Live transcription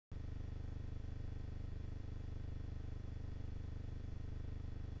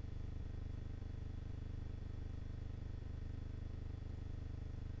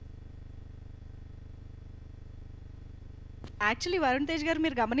Actually Varun Tej గారు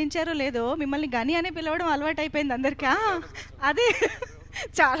మీరు గమనించారో లేదో మిమ్మల్ని గని అనే పిలవడం అలవాటు అయిపోయింది అందరికీ. అదే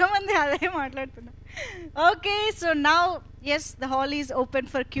చాలామంది అదే మాట్లాడుతున్నారు. Okay, so now yes the hall is open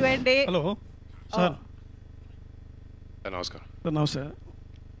for Q&A. Hello sir. నమస్కారం. నమస్తే.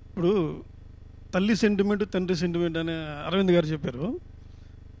 ఇప్పుడు తల్లి సెంటిమెంట్ తండ్రి సెంటిమెంట్ అని అరవింద్ గారు చెప్పారు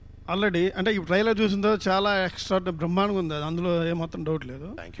ఆల్రెడీ. అంటే ఈ ట్రైలర్ చూసిన తర్వాత చాలా ఎక్స్ట్రా బ్రహ్మాండంగా ఉంది, అందులో ఏమాత్రం డౌట్ లేదు.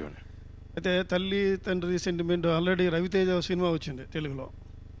 థ్యాంక్ యూ అండి. అయితే తల్లి తండ్రి సెంటిమెంట్ ఆల్రెడీ రవితేజ సినిమా వచ్చింది తెలుగులో,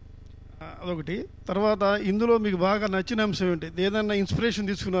 అదొకటి. తర్వాత ఇందులో మీకు బాగా నచ్చిన అంశం ఏంటి? ఏదైనా ఇన్స్పిరేషన్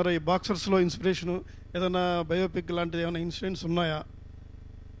తీసుకున్నారా ఈ బాక్సర్స్లో? ఇన్స్పిరేషను ఏదైనా బయోపిక్ లాంటిది ఏమైనా ఇన్సిడెంట్స్ ఉన్నాయా?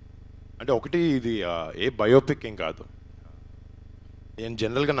 అంటే ఒకటి, ఇది ఏ బయోపిక్ ఏం కాదు. నేను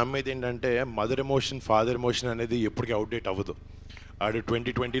జనరల్గా నమ్మేది ఏంటంటే మదర్ ఎమోషన్ ఫాదర్ ఎమోషన్ అనేది ఎప్పటికీ అవుట్డేట్ అవ్వదు. ఆడు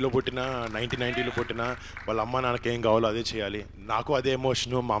 2020లో పుట్టినా 1990లో పుట్టినా వాళ్ళ అమ్మ నాన్నకి ఏం కావాలో అదే చేయాలి. నాకు అదే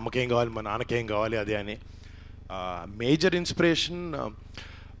ఎమోషను, మా అమ్మకి ఏం కావాలి మా నాన్నకి ఏం కావాలి అదే అని. మేజర్ ఇన్స్పిరేషన్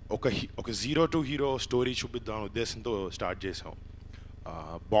ఒక జీరో టు హీరో స్టోరీ చూపిద్దాం ఉద్దేశంతో స్టార్ట్ చేసాం.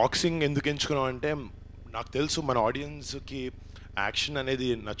 బాక్సింగ్ ఎందుకు ఎంచుకున్నాం అంటే నాకు తెలుసు మన ఆడియన్స్కి యాక్షన్ అనేది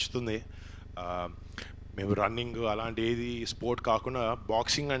నచ్చుతుంది. మేము రన్నింగ్ అలాంటి ఏది స్పోర్ట్ కాకుండా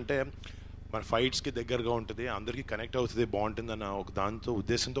బాక్సింగ్ అంటే మన ఫైట్స్కి దగ్గరగా ఉంటుంది, అందరికీ కనెక్ట్ అవుతుంది, బాగుంటుంది అన్న ఒక దాంతో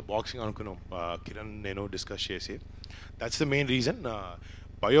ఉద్దేశంతో బాక్సింగ్ అనుకున్నాం. కిరణ్ నేను డిస్కస్ చేసి that's the main reason.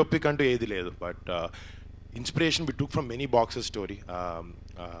 Biopic అంటూ ఏది లేదు, but inspiration we took from many boxes story.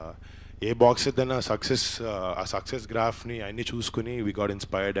 A box ఏదైనా ఆ సక్సెస్ గ్రాఫ్ని అన్నీ చూసుకుని వి గాట్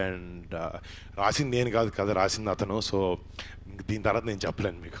ఇన్స్పైర్డ్. అండ్ రాసింది నేను కాదు, కథ రాసింది అతను. సో దీని తర్వాత నేను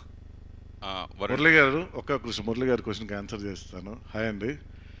చెప్పలేను మీకు. మురళి గారు మురళి గారి క్వశ్చన్కి ఆన్సర్ చేస్తాను. హాయ్ అండి.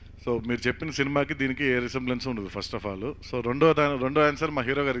 సో మీరు చెప్పిన సినిమాకి దీనికి ఏ రిసెంబ్లెన్స్ ఉండదు ఫస్ట్ ఆఫ్ ఆల్. సో రెండో ఆన్సర్ మా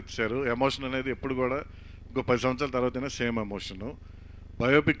హీరో గారు ఇచ్చారు. ఎమోషన్ అనేది ఎప్పుడు కూడా ఇంకో 10 సంవత్సరాల తర్వాతైనా సేమ్ ఎమోషను.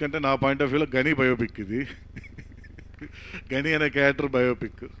 బయోపిక్ అంటే నా పాయింట్ ఆఫ్ వ్యూలో గని బయోపిక్ ఇది. గని అనే క్యారెక్టర్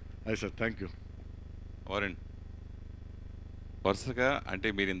బయోపిక్. అయ్యి సార్, థ్యాంక్ యూ. వరుణ్, వరుసగా అంటే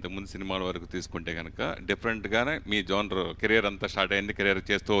మీరు ఇంతకుముందు సినిమాల వరకు తీసుకుంటే కనుక డిఫరెంట్గానే మీ జోనర్ కెరియర్ అంతా స్టార్ట్ అయింది, కెరియర్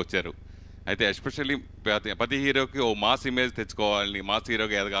చేస్తూ వచ్చారు. అయితే ఎస్పెషల్లీ ప్రతి హీరోకి ఓ మాస్ ఇమేజ్ తెచ్చుకోవాలని, మాస్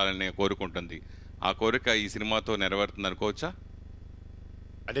హీరోగా ఎదగాలని కోరుకుంటుంది. ఆ కోరిక ఈ సినిమాతో నెరవేరుతుంది అనుకోవచ్చా?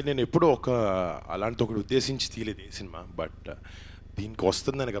 అంటే నేను ఎప్పుడూ అలాంటి ఒకటి ఉద్దేశించి తీయలేదు ఈ సినిమా, బట్ దీనికి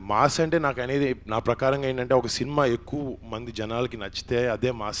వస్తుంది అనగా మాస్ అంటే నాకు అనేది నా ప్రకారంగా ఏంటంటే ఒక సినిమా ఎక్కువ మంది జనాలకి నచ్చితే అదే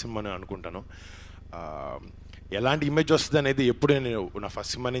మాస్ సినిమా అని అనుకుంటాను. ఎలాంటి ఇమేజ్ వస్తుంది అనేది ఎప్పుడు నేను నా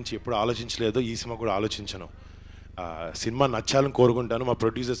ఫస్ట్ సినిమా నుంచి ఎప్పుడు ఆలోచించలేదు, ఈ సినిమా కూడా ఆలోచించను. సినిమా నచ్చాలని కోరుకుంటాను, మా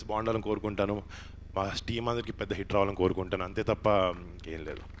ప్రొడ్యూసర్స్ బాగుండాలని కోరుకుంటాను, మా టీం అందరికి పెద్ద హిట్ రావాలని కోరుకుంటాను, అంతే తప్ప ఇంకేం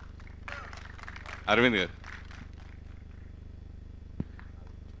లేదు. అరవింద్ గారు,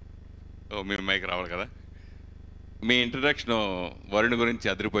 మీ మైక్ రావాలి కదా. మీ ఇంట్రడక్షన్ వరుణ్ గురించి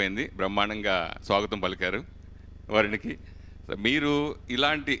అదిరిపోయింది, బ్రహ్మాండంగా స్వాగతం పలికారు వరుణ్కి. మీరు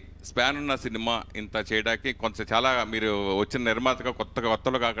ఇలాంటి స్పాన్ ఉన్న సినిమా ఇంత చేయడానికి కొంచెం చాలా మీరు వచ్చిన నిర్మాతగా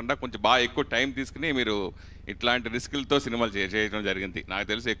కొత్తలో కాకుండా కొంచెం బాగా ఎక్కువ టైం తీసుకుని మీరు ఇట్లాంటి రిస్కులతో సినిమాలు చేయడం జరిగింది. నాకు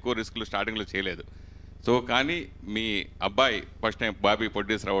తెలిసి ఎక్కువ రిస్కులు స్టార్టింగ్లో చేయలేదు. సో కానీ మీ అబ్బాయి ఫస్ట్ టైం బాబీ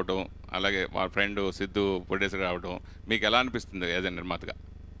ప్రొడ్యూసర్ అవ్వటం, అలాగే వాళ్ళ ఫ్రెండ్ సిద్ధు ప్రొడ్యూసర్ అవ్వటం మీకు ఎలా అనిపిస్తుంది యాజ్ ఎ నిర్మాతగా?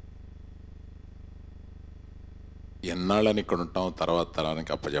 ఎన్నాళ్ళని ఇక్కడ ఉంటాం, తర్వాత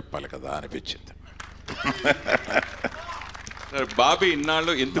తరానికి అప్పచెప్పాలి కదా అనిపించింది. బాబీ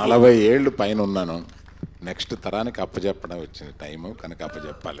ఇన్నాళ్ళు 40 ఏళ్ళు పైన ఉన్నాను, నెక్స్ట్ తరానికి అప్పచెప్పడం వచ్చింది టైము, కనుక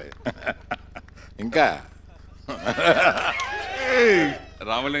అప్పచెప్పాలి. ఇంకా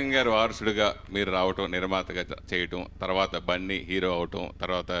రామలింగ గారి వారసుడిగా మీరు రావటం, నిర్మాతగా చేయటం, తర్వాత బన్నీ హీరో అవటం,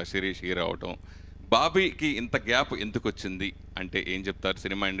 తర్వాత శిరీష్ హీరో అవటం, బాబీకి ఇంత గ్యాప్ ఎందుకు వచ్చింది అంటే ఏం చెప్తారు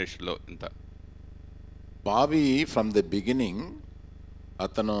సినిమా ఇండస్ట్రీలో? ఇంత బాబీ ఫ్రమ్ ది బిగినింగ్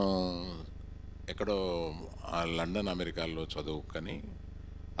అతను ఎక్కడో లండన్ అమెరికాలో చదువుకొని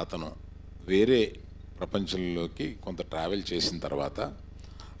అతను వేరే ప్రపంచంలోకి కొంత ట్రావెల్ చేసిన తర్వాత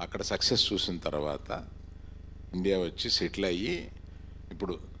అక్కడ సక్సెస్ చూసిన తర్వాత ఇండియా వచ్చి సెటిల్ అయ్యి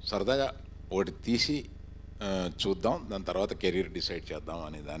ఇప్పుడు సరదాగా ఒకటి తీసి చూద్దాం, దాని తర్వాత కెరీర్ డిసైడ్ చేద్దాం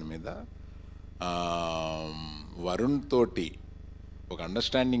అనే దాని మీద వరుణ్ తోటి ఒక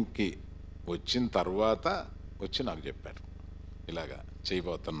అండర్స్టాండింగ్కి వచ్చిన తర్వాత వచ్చి నాకు చెప్పారు, ఇలాగా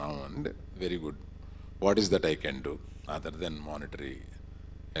చేయబోతున్నాము and very good, what is that I can do other then monetary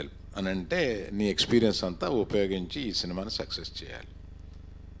help అని అంటే నీ ఎక్స్పీరియన్స్ అంతా ఉపయోగించి ఈ సినిమాని సక్సెస్ చేయాలి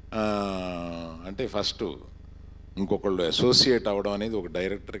అంటే ఫస్ట్ ఇంకొకళ్ళు అసోసియేట్ అవ్వడం అనేది ఒక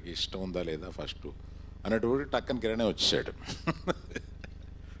డైరెక్టర్కి ఇష్టం ఉందా లేదా ఫస్ట్ అన్నటువంటి టక్కన కిరణే వచ్చాడు.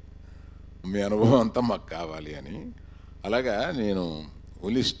 మీ అనుభవం అంతా మాకు కావాలి అని. అలాగా నేను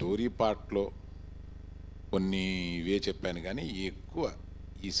ఓన్లీ స్టోరీ పార్ట్లో కొన్ని ఇవే చెప్పాను, కానీ ఎక్కువ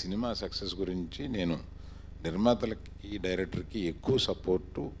ఈ సినిమా సక్సెస్ గురించి నేను నిర్మాతలకి ఈ డైరెక్టర్కి ఎక్కువ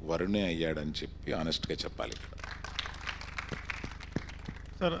సపోర్టు వరుణే అయ్యాడని చెప్పి ఆనెస్ట్గా చెప్పాలి.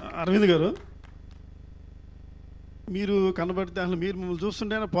 సార్ అరవింద్ గారు, మీరు కనబడితే అసలు మీరు మిమ్మల్ని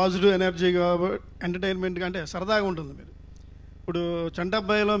చూస్తుంటే పాజిటివ్ ఎనర్జీగా ఎంటర్టైన్మెంట్గా అంటే సరదాగా ఉంటుంది. మీరు ఇప్పుడు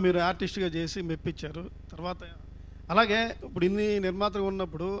చంటబ్బాయిలో మీరు ఆర్టిస్ట్గా చేసి మెప్పించారు. తర్వాత అలాగే ఇప్పుడు ఇన్ని నిర్మాతగా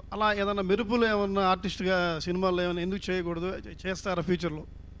ఉన్నప్పుడు అలా ఏదైనా మెరుపులు ఏమన్నా ఆర్టిస్ట్గా సినిమాల్లో ఏమైనా ఎందుకు చేయకూడదు, చేస్తారా ఫ్యూచర్లో?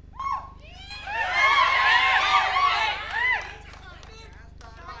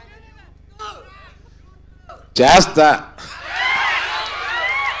 చేస్తా.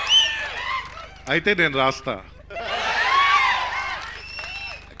 అయితే నేను రాస్తా.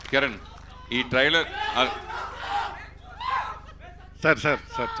 కిరణ్, ఈ ట్రైలర్ సార్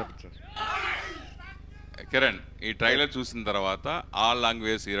చెప్పండి సార్. కిరణ్, ఈ ట్రైలర్ చూసిన తర్వాత ఆల్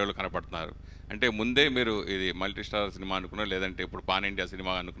లాంగ్వేజ్ హీరోలు కనపడుతున్నారు. అంటే ముందే మీరు ఇది మల్టీ స్టార్ సినిమా అనుకున్నా, లేదంటే ఇప్పుడు పాన్ ఇండియా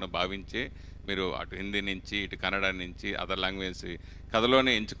సినిమా అనుకున్నా భావించి మీరు అటు హిందీ నుంచి ఇటు కన్నడ నుంచి అదర్ లాంగ్వేజ్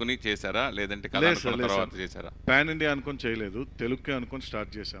కథలోనే ఎంచుకుని చేశారా, లేదంటే కథ అనుకున్న తర్వాత చేశారా? పాన్ ఇండియా అనుకొని చేయలేదు, తెలుగుకే అనుకొని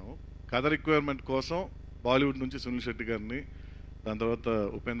స్టార్ట్ చేశాము. కథ రిక్వైర్మెంట్ కోసం బాలీవుడ్ నుంచి సునీల్ శెట్టి గారిని, దాని తర్వాత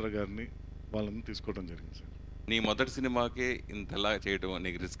ఉపేంద్ర గారిని, వాళ్ళని తీసుకోవడం జరిగింది సార్. నీ మొదటి సినిమాకి ఇంతలా చేయడం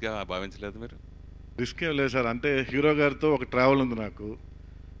నీకు రిస్క్గా భావించలేదు మీరు? రిస్క్ ఏం లేదు సార్. అంటే హీరో గారితో ఒక ట్రావెల్ ఉంది నాకు.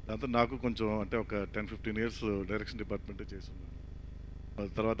 దాంతో నాకు కొంచెం అంటే ఒక 10-15 ఇయర్స్ డైరెక్షన్ డిపార్ట్మెంటే చేస్తున్నాను.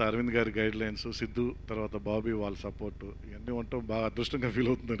 తర్వాత అరవింద్ గారి గైడ్ లైన్స్, సిద్ధు, తర్వాత బాబీ వాళ్ళ సపోర్టు, ఇవన్నీ ఉండటం బాగా అదృష్టంగా ఫీల్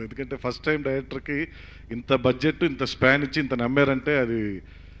అవుతున్నాను. ఎందుకంటే ఫస్ట్ టైం డైరెక్టర్కి ఇంత బడ్జెట్, ఇంత స్పాన్ ఇచ్చి ఇంత నమ్మారంటే అది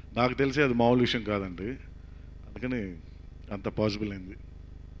నాకు తెలిసి అది మామూలు విషయం కాదండి. అందుకని అంత పాసిబుల్ అయింది.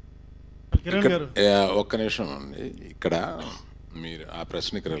 ఒక్క నిమిషం అండి. ఇక్కడ మీరు ఆ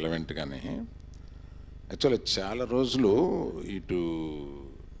ప్రశ్నకి రెలవెంట్గానే యాక్చువల్లీ చాలా రోజులు ఇటు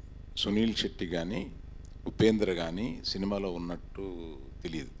సునీల్ శెట్టి కానీ ఉపేంద్ర కానీ సినిమాలో ఉన్నట్టు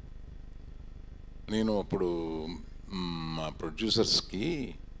తెలియదు. నేను అప్పుడు మా ప్రొడ్యూసర్స్కి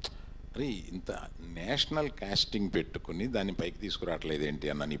అరే ఇంత నేషనల్ కాస్టింగ్ పెట్టుకుని దాన్ని పైకి తీసుకురావట్లేదు ఏంటి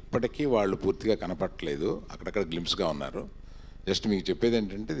అన్నాను. ఇప్పటికీ వాళ్ళు పూర్తిగా కనపడట్లేదు, అక్కడక్కడ గ్లిమ్స్గా ఉన్నారు. జస్ట్ మీకు చెప్పేది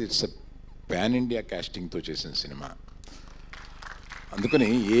ఏంటంటే ఇట్స్ పాన్ ఇండియా కాస్టింగ్తో చేసిన సినిమా. అందుకని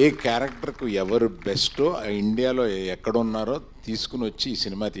ఏ క్యారెక్టర్కు ఎవరు బెస్టో ఇండియాలో ఎక్కడున్నారో తీసుకుని వచ్చి ఈ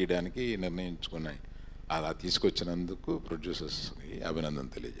సినిమా తీయడానికి నిర్ణయించుకున్నాయి. అలా తీసుకొచ్చినందుకు ప్రొడ్యూసర్స్కి అభినందన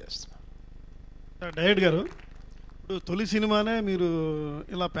తెలియజేస్తున్నాను. డైరెక్ట్ గారు, ఇప్పుడు తొలి సినిమానే మీరు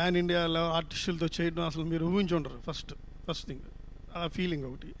ఇలా పాన్ ఇండియాలో ఆర్టిస్టులతో చేయడం అసలు మీరు ఊహించుంటారు. ఫస్ట్ థింగ్ ఆ ఫీలింగ్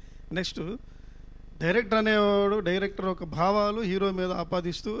ఒకటి. నెక్స్ట్ డైరెక్టర్ అనేవాడు డైరెక్టర్ ఒక భావాలు హీరో మీద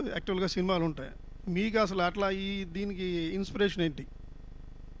ఆపాదిస్తూ యాక్చువల్గా సినిమాలు ఉంటాయి. మీకు అసలు అట్లా దీనికి ఇన్స్పిరేషన్ ఏంటి?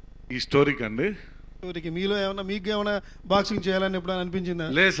 ఈ స్టోరీకి అండి, స్టోరీకి మీలో ఏమన్నా మీకు ఏమైనా బాక్సింగ్ చేయాలని ఎప్పుడైనా అనిపించిందా?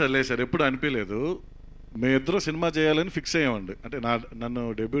 లేదు సార్ ఎప్పుడు అనిపించలేదు. మేమిద్దరూ సినిమా చేయాలని ఫిక్స్ అయ్యామండి. అంటే నన్ను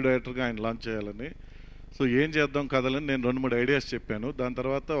డెబ్యూ డైరెక్టర్గా ఆయన లాంచ్ చేయాలని. సో ఏం చేద్దాం కథలని నేను 2-3 ఐడియాస్ చెప్పాను. దాని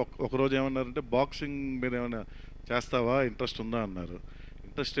తర్వాత ఒకరోజు ఏమన్నారంటే బాక్సింగ్ మీద ఏమైనా చేస్తావా, ఇంట్రెస్ట్ ఉందా అన్నారు.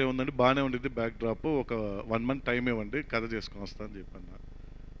 ఇంట్రెస్ట్ ఏముందండి, బాగానే ఉండిద్ది బ్యాక్ డ్రాప్, ఒక 1 month టైం ఇవ్వండి, కథ చేసుకొని వస్తా అని చెప్పాను.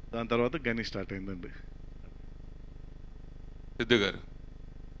 దాని తర్వాత గని స్టార్ట్ అయిందండి. సిద్ధు గారు,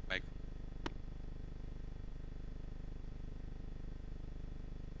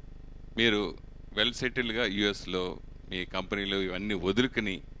 మీరు వెల్ సెటిల్డ్గా యూఎస్లో మీ కంపెనీలు ఇవన్నీ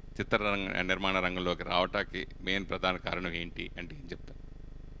వదులుకుని నిర్మాణ రంగంలోకి రావటానికి మెయిన్ ప్రధాన కారణం ఏంటి అంటే ఏం చెప్తారు?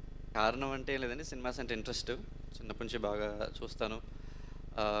 కారణం అంటే ఏం లేదండి, సినిమాస్ అంటే ఇంట్రెస్ట్. చిన్నప్పటి నుంచి బాగా చూస్తాను.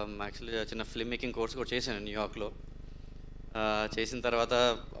 యాక్చువల్లీ చిన్న ఫిల్మ్ మేకింగ్ కోర్స్ కూడా చేశాను న్యూయార్క్లో. చేసిన తర్వాత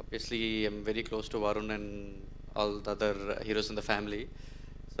obviously I'm very close to Varun and all the other heroes in the family.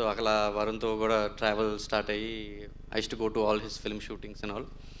 So అక్కడ వరుణ్తో కూడా ట్రావెల్ స్టార్ట్ అయ్యి I used to go to all his film shootings and all.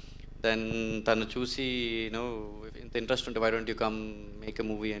 Then తను చూసి ఇంత ఇంట్రెస్ట్ ఉంటే why don't you come make a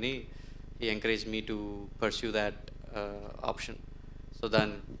movie అని he encourage me to pursue that option. So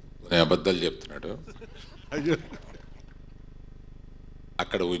దాని అబద్ధాలు చెప్తున్నాడు.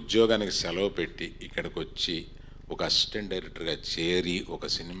 అక్కడ ఉద్యోగానికి సెలవు పెట్టి ఇక్కడికి వచ్చి ఒక అసిస్టెంట్ డైరెక్టర్గా చేరి ఒక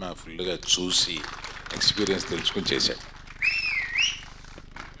సినిమా ఫుల్గా చూసి ఎక్స్పీరియన్స్ తెలుసుకుని చేశాడు.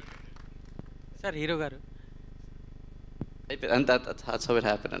 సార్ హీరో గారు అంతే, that's how it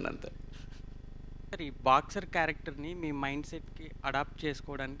happened and అంతే. సార్ ఈ బాక్సర్ క్యారెక్టర్ని మీ మైండ్ సెట్కి అడాప్ట్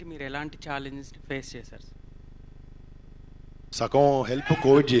చేసుకోవడానికి మీరు ఎలాంటి ఛాలెంజెస్ ఫేస్ చేశారు? సగం హెల్ప్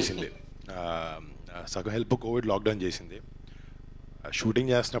కోవిడ్ చేసింది, సగం హెల్ప్ కోవిడ్ లాక్డౌన్ చేసింది.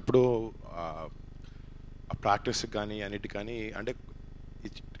 షూటింగ్ చేసినప్పుడు ప్రాక్టీస్ కానీ అన్నిటి కానీ అంటే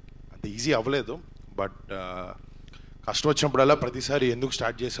అంత ఈజీ అవ్వలేదు. బట్ కష్టం వచ్చినప్పుడల్లా ప్రతిసారి ఎందుకు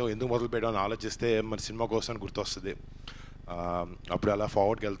స్టార్ట్ చేసావు, ఎందుకు మొదలు పెట్టావు అని ఆలోచిస్తే మన సినిమా కోసం గుర్తొస్తుంది. అప్పుడు అలా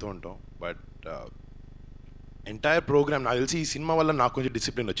ఫార్వర్డ్కి వెళ్తూ ఉంటాం. బట్ ఎంటైర్ ప్రోగ్రామ్ నాకు తెలిసి ఈ సినిమా వల్ల నాకు కొంచెం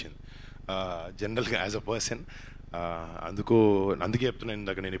డిసిప్లిన్ వచ్చింది జనరల్గా యాజ్ అ పర్సన్. అందుకే చెప్తున్నాను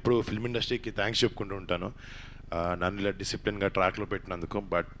ఇందాక, నేను ఎప్పుడు ఫిల్మ్ ఇండస్ట్రీకి థ్యాంక్స్ చెప్పుకుంటూ ఉంటాను నన్ను ఇలా డిసిప్లిన్గా ట్రాక్లో పెట్టినందుకు.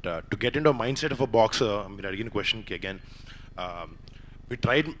 But to get in to mind set of a boxer, మీరు అడిగిన క్వశ్చన్కి again we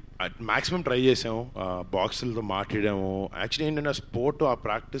tried maximum try చేసాము, బాక్సులతో మాట్లాడాము. యాక్చువల్లీ ఏంటంటే స్పోర్ట్ ఆ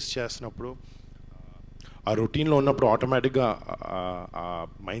ప్రాక్టీస్ చేస్తున్నప్పుడు ఆ రొటీన్లో ఉన్నప్పుడు ఆటోమేటిక్గా ఆ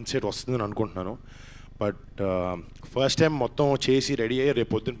మైండ్ సెట్ వస్తుందని అనుకుంటున్నాను. బట్ ఫస్ట్ టైం మొత్తం చేసి రెడీ అయ్యి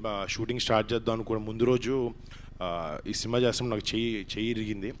రేపు పొద్దున్న షూటింగ్ స్టార్ట్ చేద్దాం అనుకున్న ముందు రోజు ఈ సినిమా చేస్తాం నాకు చెయ్యి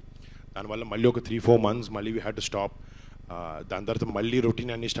ఇరిగింది. దానివల్ల మళ్ళీ ఒక 3-4 months మళ్ళీ వీ హ్యాడ్ టు స్టాప్. దాని తర్వాత మళ్ళీ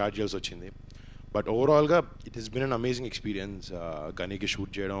రొటీన్ అన్నీ స్టార్ట్ చేయాల్సి వచ్చింది. బట్ ఓవరాల్గా it is been an amazing experience. గనికి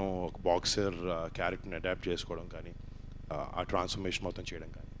shoot చేయడం, ఒక బాక్సర్ క్యారెక్టర్ని అడాప్ట్ చేసుకోవడం కానీ, ఆ ట్రాన్స్ఫర్మేషన్ మొత్తం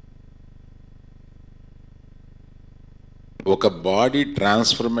చేయడం కానీ. ఒక బాడీ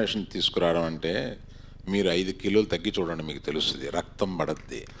ట్రాన్స్ఫర్మేషన్ తీసుకురావడం అంటే మీరు 5 kilos తగ్గి చూడండి, మీకు తెలుస్తుంది, రక్తం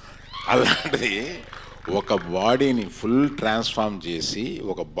పడద్ది. అలాంటిది ఒక బాడీని ఫుల్ ట్రాన్స్ఫార్మ్ చేసి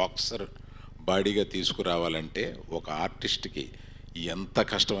ఒక బాక్సర్ బాడీగా తీసుకురావాలంటే ఒక ఆర్టిస్ట్కి ఎంత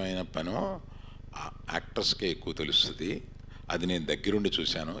కష్టమైన పనో యాక్టర్స్కే ఎక్కువ తెలుస్తుంది. అది నేను దగ్గరుండి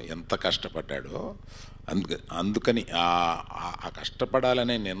చూశాను, ఎంత కష్టపడ్డాడో. అందుకని ఆ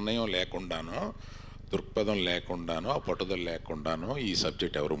కష్టపడాలనే నిర్ణయం లేకుండానో, దృక్పథం లేకుండానో, ఆ పట్టుదల లేకుండానో ఈ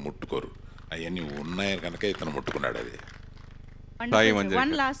సబ్జెక్ట్ ఎవరు ముట్టుకోరు. అవన్నీ ఉన్నాయి కనుక ఇతను ముట్టుకున్నాడు. అది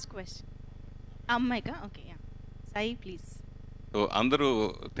one last question అమ్మాయికా? Okay, Sai please. So అందరూ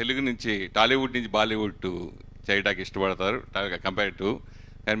తెలుగు నుంచి టాలీవుడ్ నుంచి బాలీవుడ్ చేయడానికి ఇష్టపడతారు కంపేర్ టు,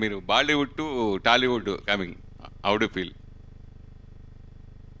 కానీ మీరు Bollywood to Tollywood coming, how do feel?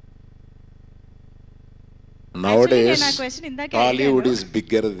 Nowadays, Tollywood is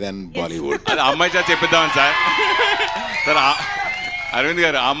bigger than Bollywood. అది అమ్మాయి చేత చెప్పిద్దామని సార్. సార్ అరవింద్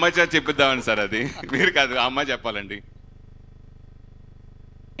గారు, అమ్మాయి చేత చెప్పిద్దామని సార్, అది మీరు కాదు, అమ్మాయి చెప్పాలండి.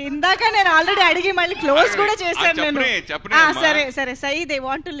 ఇందాక నేను ఆల్రెడీ అడిగి మళ్ళీ క్లోజ్ కూడా చేశాను నేను. సరే సరే సై, they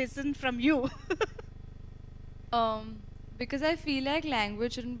want to listen from you. Because I feel like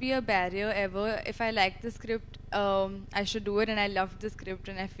language shouldn't be a barrier ever. If I like the script, I should do it, and I loved the script,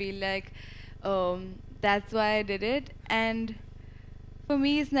 and I feel like that's why I did it. And for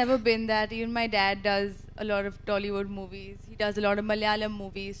me, it's never been that. Even my dad does a lot of Tollywood movies. He does a lot of Malayalam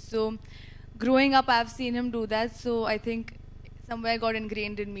movies. So growing up, I've seen him do that. So I think somewhere got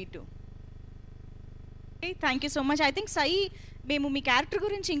ingrained in me too. Okay, thank you so much. I think Sai, మేము మీ character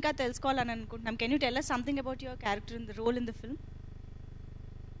గురించి ఇంకా తెలుసుకోవాలని అనుకుంటున్నాం. Can you tell us something about your character in the role in the film?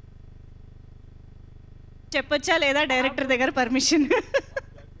 చెప్పొచ్చా లేదా director దగ్గర permission?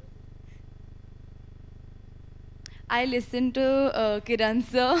 I listened to Kiran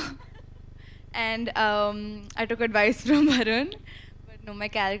sir and I took advice from Varun. But no, my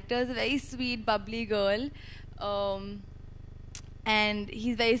character is a very sweet, bubbly girl. And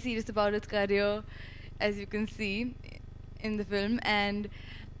he's very serious about his career, as you can see in the film. And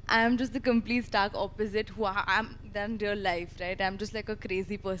I'm just the complete stark opposite who I am in real life, right? I'm just like a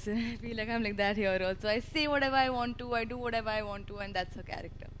crazy person. I feel like I'm like that here also. I say whatever I want to, I do whatever I want to, and that's her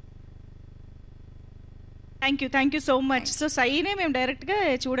character. Thank you so much. So సైనే మేము డైరెక్ట్గా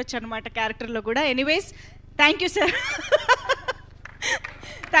చూడొచ్చు అనమాట క్యారెక్టర్లో కూడా. Anyways thank you sir,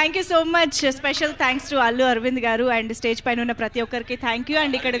 thank you so much. Special thanks to Allu Arvind గారు and stage పైన ఉన్న ప్రతి ఒక్కరికి థ్యాంక్ యూ.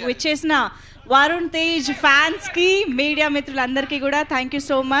 అండ్ ఇక్కడికి వచ్చేసిన వరుణ్ తేజ్ ఫ్యాన్స్కి, మీడియా మిత్రులందరికీ కూడా thank you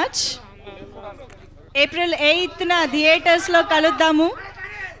so much. April 8th థియేటర్స్లో కలుద్దాము.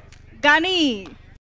 Ghani